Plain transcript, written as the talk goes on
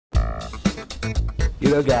You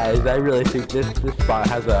know, guys, I really think this spot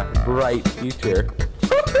has a bright future.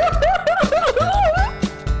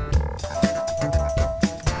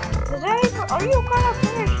 Today, are you gonna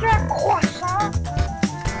finish that croissant?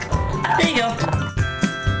 There you go.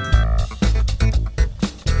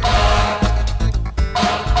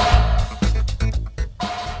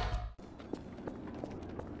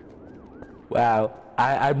 Wow,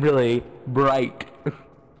 I'm really bright.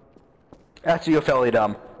 Actually, you're fairly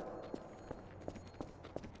dumb.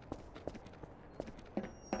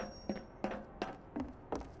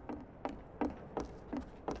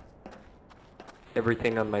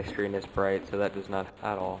 Everything on my screen is bright, so that does not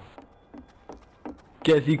at all.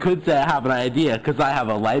 Guess you could say I have an idea, because I have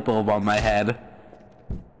a light bulb on my head.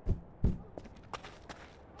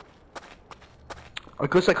 I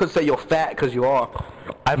guess I could say you're fat, because you are.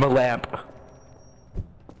 I'm a lamp.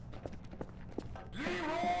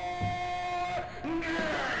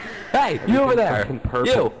 Hey, you over there! Fucking purple.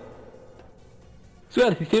 You!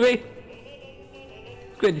 Squid, you see me?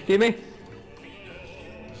 Squid, you see me?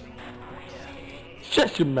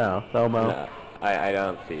 Shut your mouth, Elmo. No, I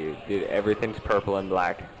don't see you. Dude, everything's purple and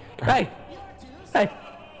black. Hey! Hey!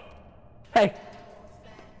 Hey!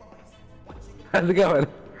 How's it going?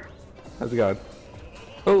 How's it going?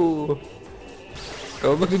 Oh!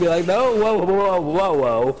 Don't look at me like, no! Whoa, whoa, whoa,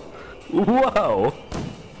 whoa! Whoa!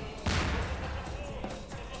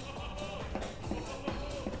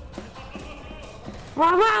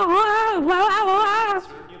 Wow, wow, wow, wow, wow!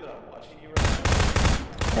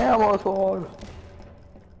 Yeah, I'm almost on.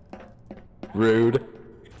 Rude.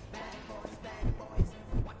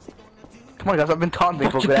 Come on, guys, I've been taunting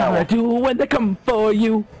for a What you good gonna hour. do when they come for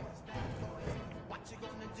you?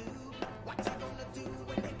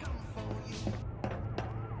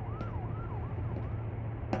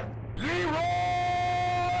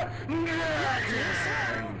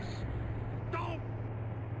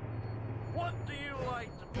 What do you like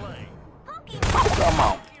to play? Come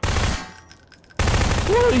on.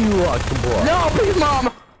 What do you like to play? No, please,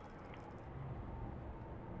 Mom!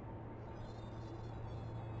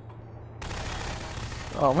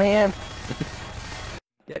 Oh, man.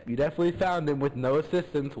 Yep, you definitely found him with no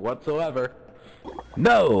assistance whatsoever.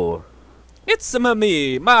 No! It's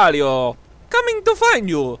me, Mario, coming to find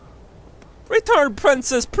you. Return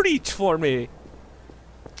Princess Peach for me,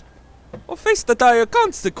 or face the dire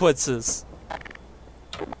consequences.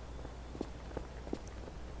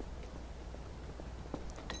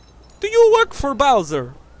 Do you work for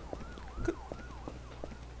Bowser?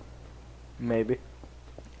 Maybe.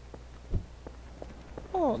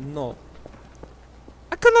 Oh no.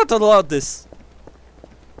 I cannot allow this.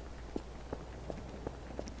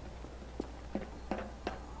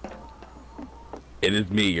 It is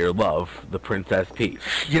me, your love, the Princess Peach.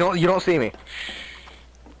 You don't see me.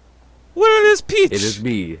 Where is Peach? It is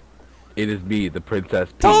me. It is me, the Princess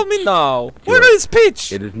Peach. Tell me now. You Where are- is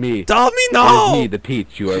Peach? It is me. Tell me It is now. me, the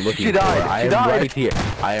Peach you are looking She for. died. I She am died. right here.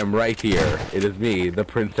 I am right here. It is me, the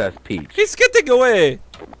Princess Peach. He's getting away.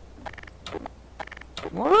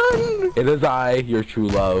 Run! It is I, your true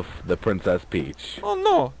love, the Princess Peach. Oh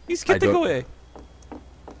no, he's getting don't- away.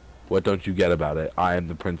 What don't you get about it? I am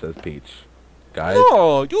the Princess Peach. Guys,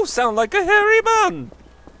 Oh, you sound like a hairy man.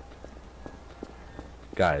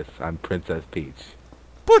 guys, I'm Princess Peach.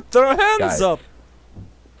 Put your hands Guys. up.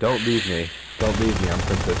 Don't leave me. Don't leave me, I'm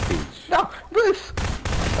Princess Peach. No, please!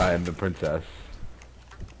 I am the princess.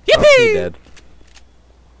 Oh, she Yippee! dead.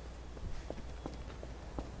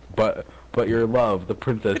 But your love, the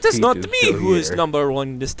Princess It is Peach not is me still who is here. number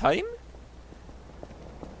one this time.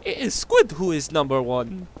 It is Squid who is number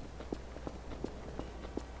one.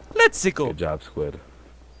 Let's go. Good job, Squid.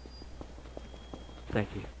 Thank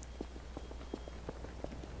you.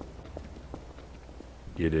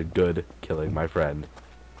 You did good killing my friend.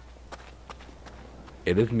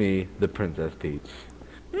 It is me, the Princess Peach.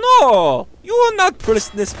 No, you are not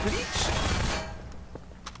Princess Peach.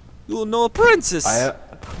 You are no princess.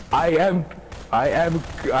 I am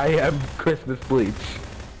Christmas Bleach.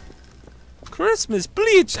 Christmas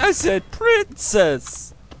bleach. I said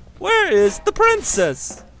princess. Where is the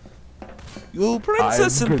princess? You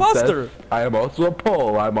princess I am imposter. I am also a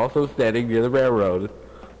pole. I'm also standing near the railroad.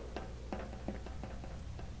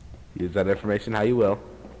 Use that information how you will.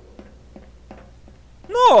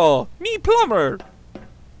 No, me plumber.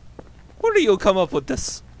 Where do you come up with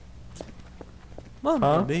this?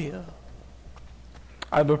 Mamma Huh? mia.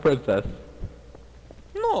 I'm a princess.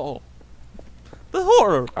 No. The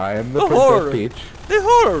horror. I am the The Princess horror. Peach. The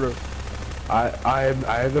horror. I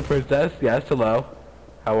am the princess. Yes, hello.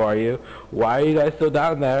 How are you? Why are you guys still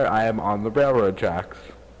down there? I am on the railroad tracks.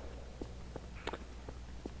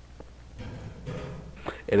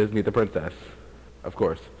 It is Meet the Princess. Of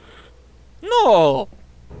course. No!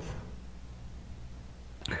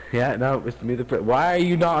 Yeah, no, it's Meet the Princess. Why are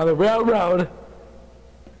you not on the railroad?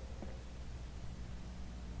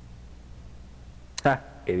 Ha,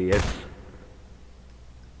 idiots.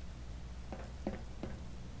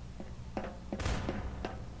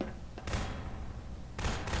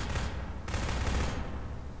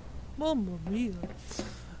 Mamma mia.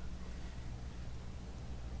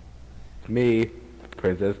 Me,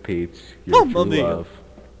 Princess Peach, your Mamma true mia. love.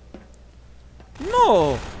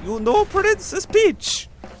 No! You know Princess Peach!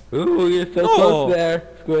 Ooh, you're so No. close there,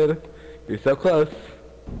 Squid. You're so close.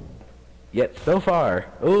 Yet so far.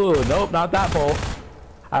 Ooh, nope, not that pole.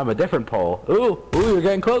 I'm a different pole. Ooh, you're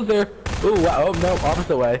getting closer. Ooh, wow, oh, no,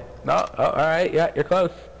 opposite way. No, oh, alright, yeah, you're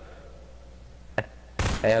close.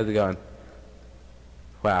 Hey, how's it going?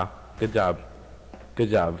 Wow, good job. Good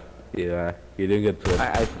job. Yeah, you're doing good, Squid.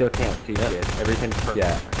 I still can't see shit. Everything's perfect.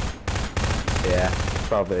 Yeah. Yeah,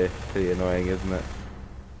 probably pretty annoying, isn't it?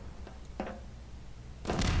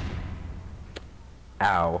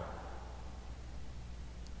 Ow.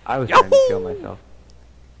 I was trying to kill Yahoo! myself.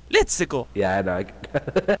 Let's go! Yeah, I know.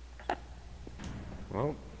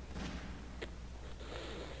 Well,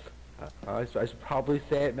 I should probably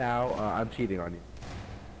say it now. I'm cheating on you.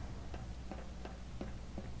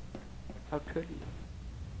 How could you?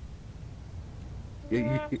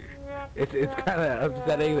 It's kind of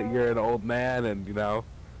upsetting that you're an old man, and you know,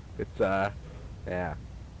 it's yeah.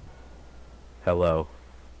 Hello.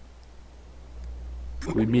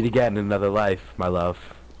 We meet again in another life, my love.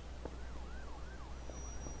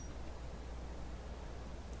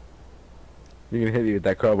 You're gonna hit me with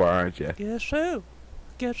that crowbar, aren't you? Guess who?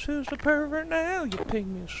 Guess who's the pervert now, you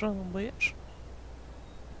pygmy son of a bitch?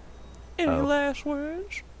 Any Oh. last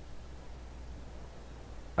words?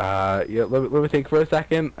 Yeah, let me think for a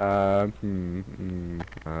second. I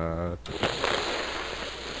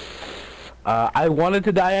wanted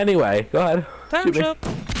to die anyway. Go ahead. Shoot Time's me. up.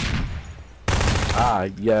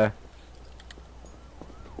 Yeah.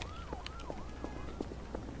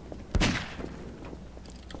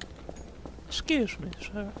 Excuse me,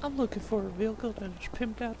 sir. I'm looking for a vehicle that is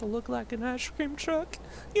pimped out to look like an ice cream truck.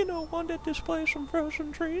 You know, one that displays some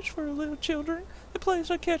frozen trees for little children. It plays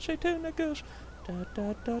a catchy tune that goes da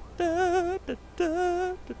da da da da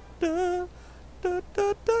da da da da da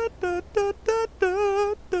da da da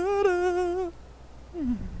da da da.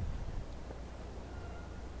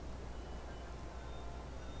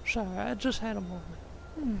 Sorry, I just had a moment.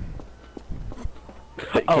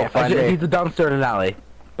 Oh, he's a dumpster in an alley.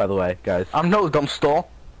 By the way, guys. I'm no dumpster.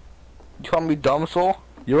 You call me dumpster?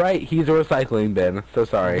 You're right. He's a recycling bin. So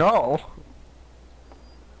sorry. No.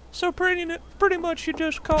 So pretty much you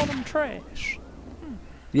just call them trash.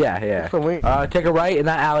 Yeah. So wait. Take a right in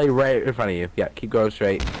that alley right in front of you. Yeah, keep going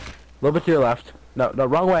straight. A little bit to your left. No,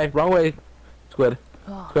 wrong way. Squid.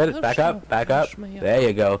 Oh, Squid, that's back so up. messed me up. There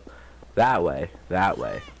you go. That way.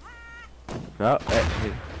 Oh,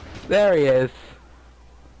 there he is.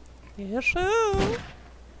 Yes, sir.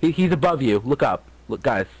 He's above you. Look up. Look,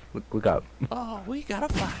 guys. Look up. Oh, we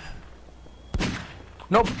gotta fight.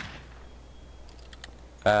 Nope.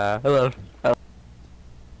 Hello.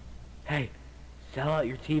 Hey, sell out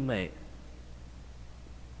your teammate.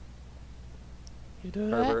 You do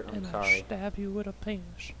Herbert, that, I'm and I'll sorry. stab you with a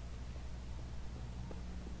penis.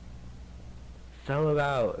 Sell him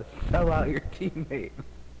out. Sell out your teammate.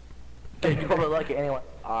 You probably like it anyway.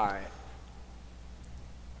 Alright.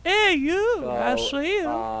 Hey, you! I So, see you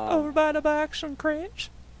over by the box and crates.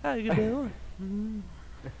 How you doing?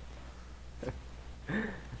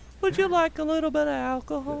 Would you like a little bit of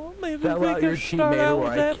alcohol? Maybe Sell we out your could start teammate out or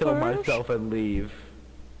with I that kill first. myself and leave.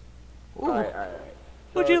 Alright.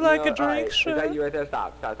 Would you like a drink, alright, sir? Is that you right there?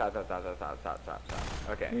 Stop.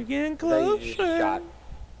 Okay. You're getting Is that close, you just sir. shot?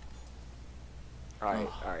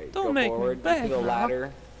 Alright. Don't Go make me forward. beg to the now.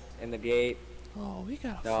 ladder in the gate. Oh, we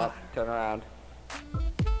gotta No, fight. turn around.